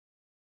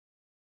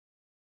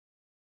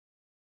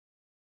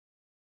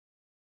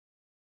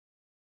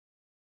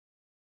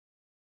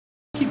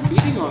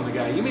on the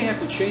guy. You may have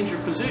to change your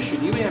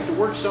position. You may have to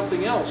work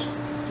something else.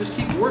 Just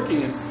keep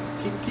working and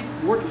keep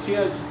working. See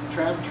how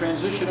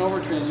transition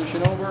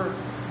over,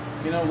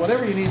 you know,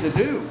 whatever you need to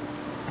do.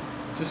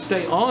 Just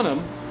stay on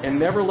them and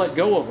never let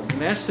go of them.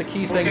 And that's the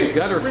key thing to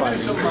gutter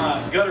fighting. We're doing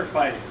some gutter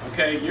fighting.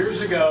 Okay,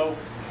 years ago,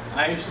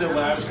 when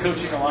I was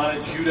coaching a lot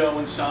of judo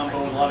and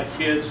sambo and a lot of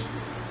kids,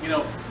 you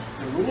know,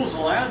 the rules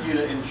allowed you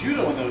to, in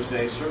judo in those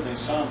days, certainly in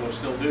sambo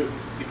still do,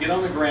 to get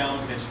on the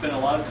ground and spend a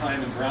lot of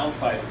time in ground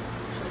fighting.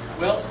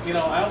 Well, you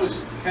know, I always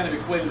kind of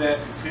equated that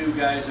to two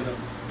guys in a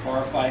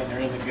bar fight and they're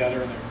in the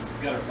gutter and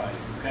they're gutter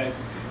fighting, okay?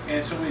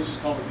 And so we just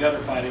call it gutter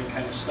fighting,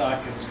 kind of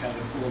stuck, and it's kind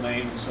of a cool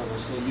name, and so we'll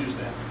still use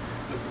that.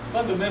 But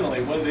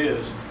fundamentally, what it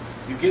is,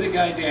 you get a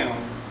guy down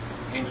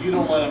and you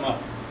don't let him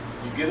up.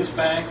 You get his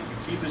back,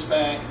 you keep his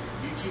back,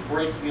 you keep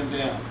breaking him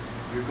down.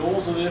 Your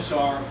goals of this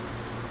are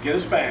get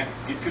his back,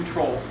 get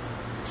control,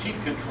 keep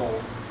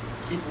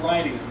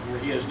riding him where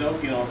he has no,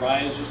 you know,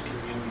 ride is just,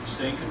 you know,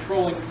 stay in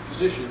controlling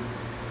position.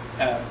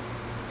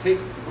 Keep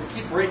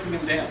breaking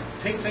him down.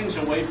 Take things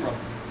away from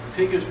him.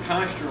 Take his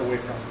posture away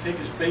from him. Take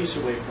his base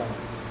away from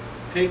him.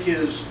 Take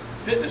his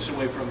fitness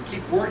away from him.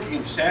 Keep working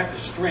him, sap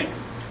his strength.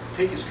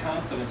 Take his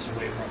confidence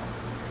away from him.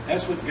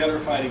 That's what gutter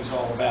fighting is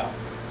all about.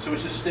 So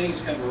it's just staying,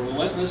 it's kind of a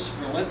relentless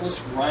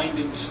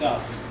grinding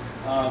stuff.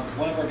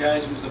 One of our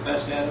guys who was the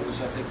best at it was,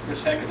 I think,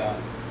 Chris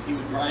Hecadon. He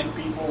would grind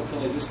people until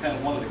they just kind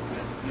of wanted to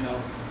quit, you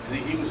know, and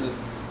he was a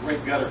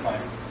great gutter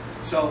fighter.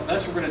 So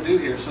that's what we're going to do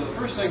here. So the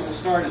first thing we'll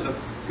start is a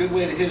good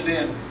way to hit it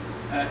in.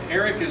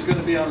 Eric is going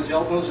to be on his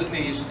elbows and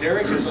knees.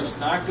 Derek has just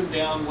knocked him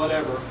down,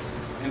 whatever.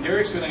 And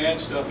Derek's going to add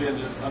stuff in.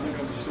 I'm not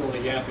going to just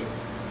totally yapping.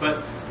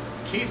 But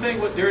key thing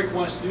what Derek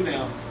wants to do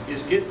now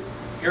is get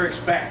Eric's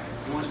back.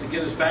 He wants to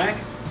get his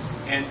back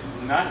and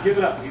not give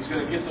it up. He's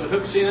going to get the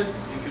hooks in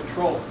and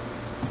control.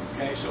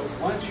 Okay, so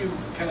why don't you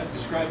kind of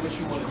describe what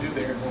you want to do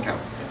there? Okay.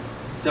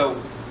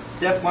 So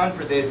step one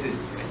for this is,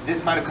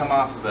 this might have come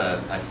off of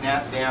a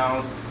snap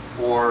down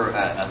or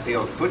a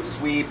failed foot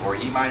sweep, or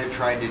he might have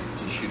tried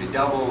to shoot a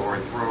double or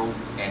a throw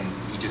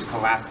and he just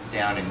collapses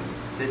down, and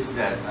this is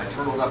a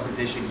turtled up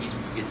position.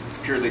 It's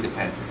purely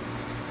defensive.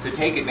 So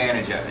take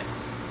advantage of it.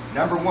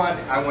 Number one,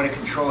 I want to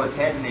control his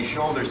head and his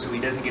shoulders so he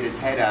doesn't get his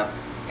head up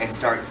and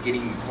start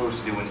getting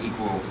closer to an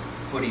equal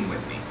footing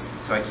with me.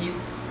 So I keep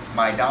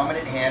my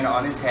dominant hand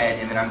on his head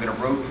and then I'm going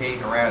to rotate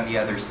around the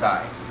other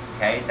side.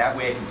 Okay, that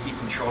way I can keep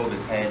control of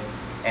his head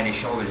and his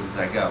shoulders as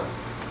I go.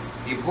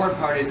 The important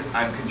part is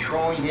I'm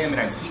controlling him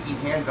and I'm keeping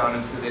hands on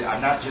him so that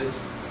I'm not just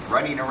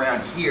running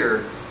around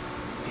here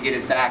to get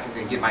his back and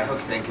then get my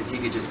hooks in, because he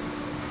could just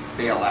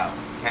bail out.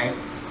 Okay,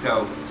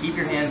 so keep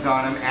your hands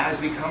on him as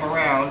we come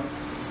around.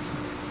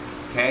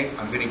 Okay,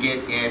 I'm going to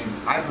get in,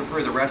 I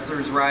prefer the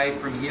wrestler's ride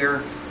from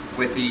here,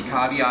 with the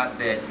caveat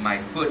that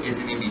my foot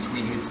isn't in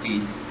between his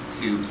feet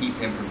to keep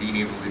him from being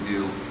able to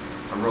do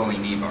a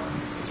rolling knee bar.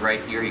 It's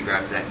right here, he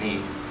grabs that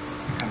knee,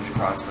 comes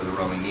across for the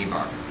rolling knee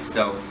bar.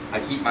 So I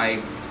keep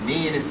my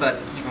knee in his butt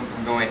to keep him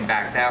from going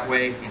back that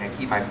way, and I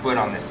keep my foot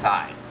on the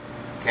side.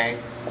 Okay?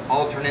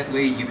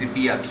 Alternately, you could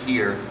be up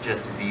here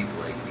just as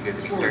easily, because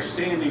if you start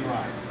standing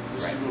ride.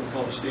 This right. is what we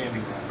call a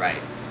standing ride.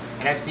 Right.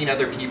 And I've seen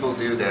other people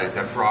do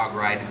the frog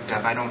ride and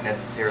stuff. I don't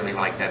necessarily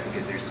like that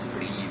because there's some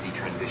pretty easy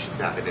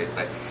transitions out of it.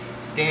 But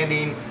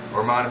standing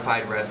or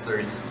modified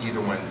wrestlers, either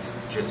one's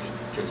just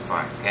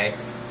fine. Okay.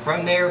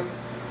 From there,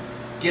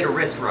 get a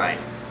wrist ride.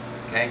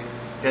 Okay.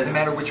 Doesn't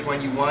matter which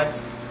one you want.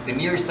 The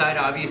near side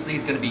obviously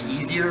is going to be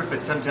easier,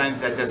 but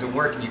sometimes that doesn't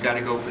work and you got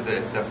to go for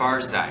the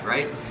far side,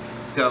 right?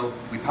 So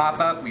we pop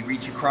up, we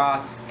reach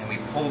across, and we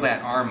pull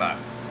that arm up.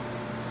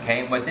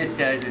 Okay, and what this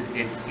does is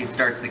it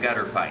starts the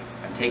gutter fight.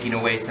 I'm taking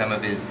away some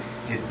of his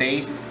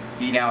base.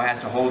 He now has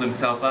to hold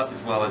himself up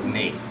as well as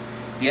me.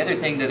 The other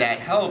thing that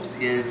helps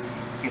is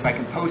if I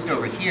can post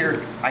over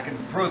here, I can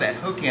throw that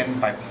hook in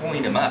by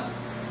pulling him up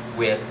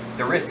with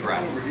the wrist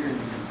ride. Over here, you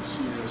can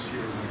see this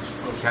here when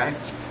it's posted. Okay.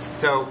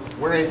 So,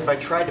 whereas if I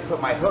tried to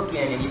put my hook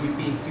in and he was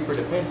being super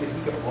defensive,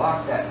 he could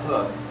block that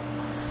hook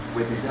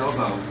with his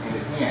elbow and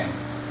his hand,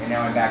 and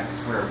now I'm back to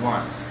square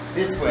one.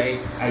 This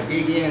way, I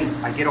dig in,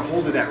 I get a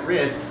hold of that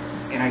wrist,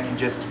 and I can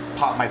just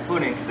pop my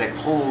foot in because I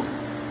pulled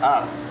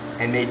up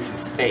and made some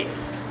space,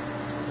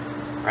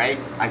 right?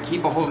 I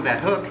keep a hold of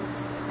that hook,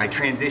 I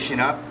transition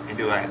up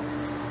into a,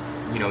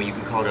 you know, you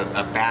can call it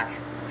a back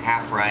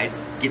half ride,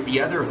 get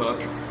the other hook,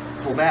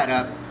 pull that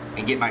up,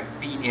 and get my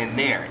feet in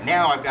there.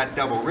 Now I've got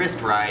double wrist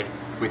ride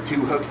with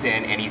two hooks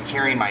in, and he's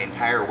carrying my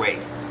entire weight.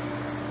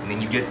 And then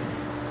you just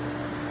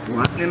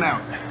flatten him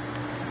out.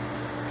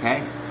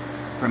 Okay?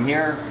 From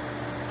here,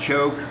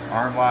 choke,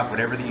 arm lock,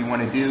 whatever that you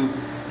want to do,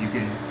 you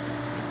can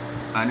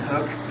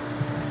unhook,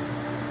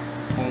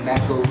 pull him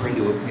back over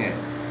into a pin.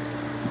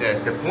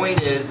 The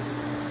point is,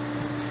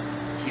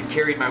 he's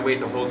carried my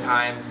weight the whole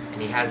time,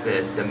 and he has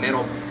the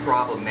mental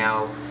problem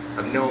now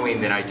of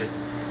knowing that I just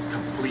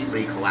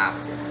completely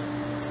collapsed him.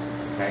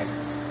 Okay.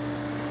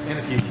 And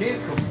if you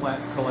can't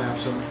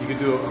collapse them, you can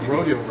do a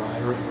rodeo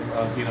ride,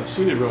 or you know,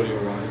 seated rodeo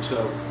ride.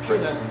 So show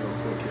that one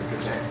real quick here.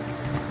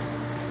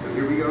 Okay. So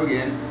here we go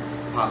again.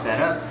 Pop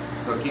that up,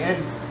 hook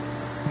in,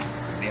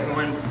 the other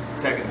one,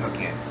 second hook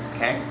in,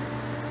 okay?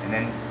 And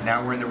then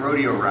now we're in the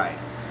rodeo ride.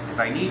 If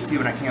I need to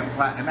and I can't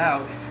flatten him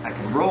out, I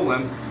can roll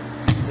him,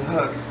 use the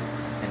hooks,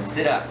 and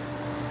sit up.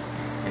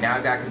 And now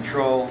I've got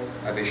control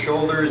of his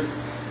shoulders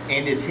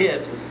and his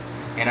hips,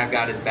 and I've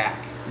got his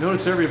back.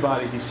 Notice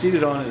everybody, he's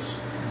seated on his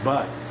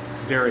butt.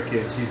 Derek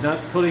is. He's not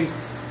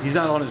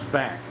on his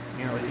back.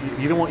 You know,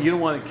 you don't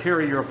want to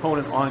carry your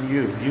opponent on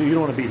you. You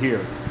don't want to be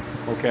here,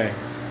 okay?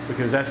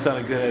 Because that's not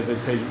a good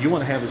advantage. You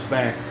want to have his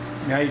back.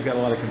 Now you've got a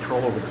lot of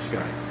control over this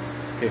guy.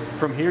 Okay,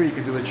 from here you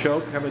can do a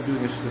choke. How about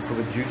doing this from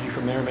a juji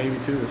from there maybe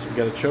too? You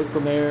got a choke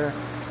from there,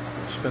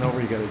 spin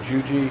over, you got a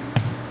juji.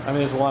 I mean,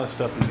 there's a lot of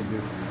stuff you can do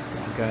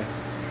from there,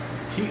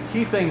 okay?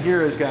 Key thing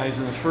here is, guys,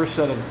 in this first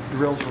set of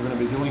drills we're going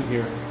to be doing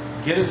here,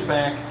 get his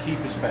back, keep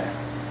his back,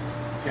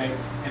 okay?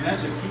 And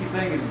that's a key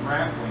thing in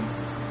grappling.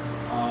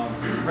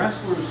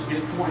 Wrestlers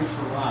get points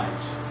for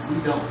rides. We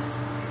don't.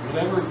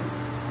 Whatever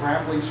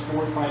grappling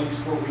sport, fighting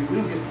sport, we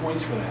don't get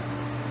points for that.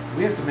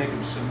 We have to make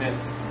him submit,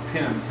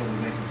 pin him until we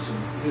make him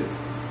submit too.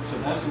 So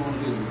that's what we want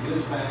to do. We get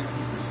his back,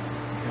 keep his back,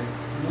 okay?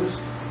 And those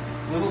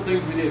little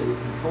things we did, we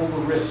control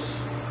the wrists,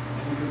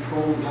 and we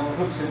control the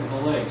hooks into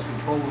the legs,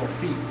 control our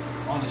feet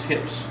on his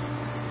hips.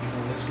 You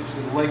know, let's get to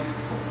the leg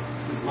control,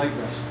 good leg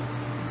wrestling.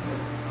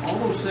 Okay? All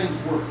those things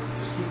work.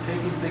 Just keep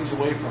taking things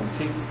away from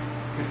him.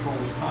 Control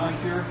his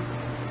posture,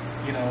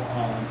 you know,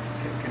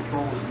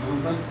 control his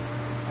movement,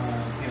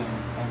 you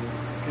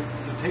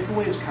know, take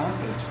away his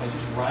confidence by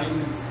just riding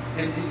him.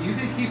 And you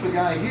can keep a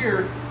guy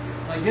here,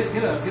 like get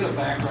a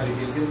back right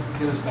again,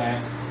 get his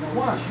back. Now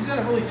watch, you got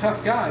a really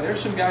tough guy. There's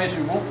some guys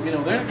who won't, you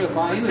know, they're not going to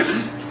buy into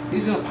this.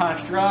 He's going to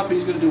posture up.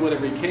 He's going to do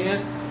whatever he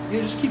can.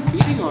 You just keep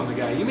beating on the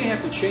guy. You may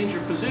have to change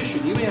your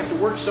position. You may have to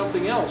work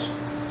something else.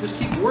 Just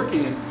keep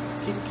working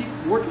and keep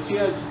working. See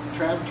how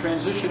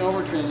transition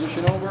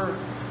over,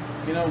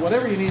 you know,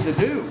 whatever you need to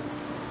do.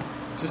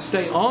 Just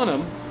stay on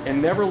him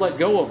and never let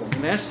go of him.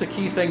 And that's the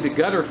key thing to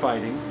gutter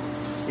fighting,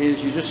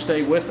 is you just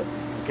stay with him.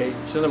 Okay,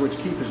 so in other words,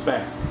 keep his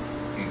back.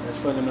 That's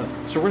fundamental.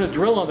 So we're going to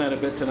drill on that a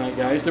bit tonight,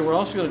 guys. Then we're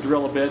also going to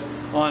drill a bit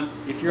on,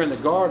 if you're in the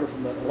guard, or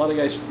from a lot of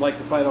guys like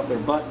to fight off their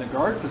butt in the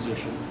guard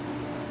position.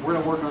 We're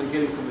going to work on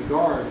getting from the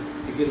guard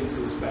to getting to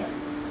his back.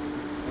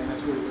 And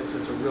that's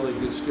a really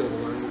good skill to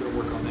learn. We're going to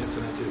work on that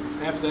tonight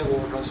too. After that, we'll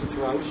work on some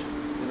throws,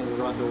 and then we'll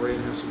go on to Ray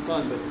and have some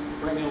fun. But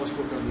right now, let's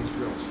work on these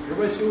drills.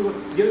 Everybody's going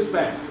to get his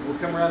back. We'll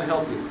come around and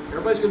help you.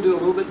 Everybody's going to do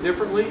it a little bit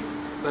differently,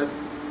 but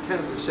kind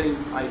of the same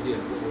idea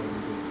of what we're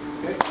going to do.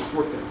 Okay, let's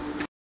work that.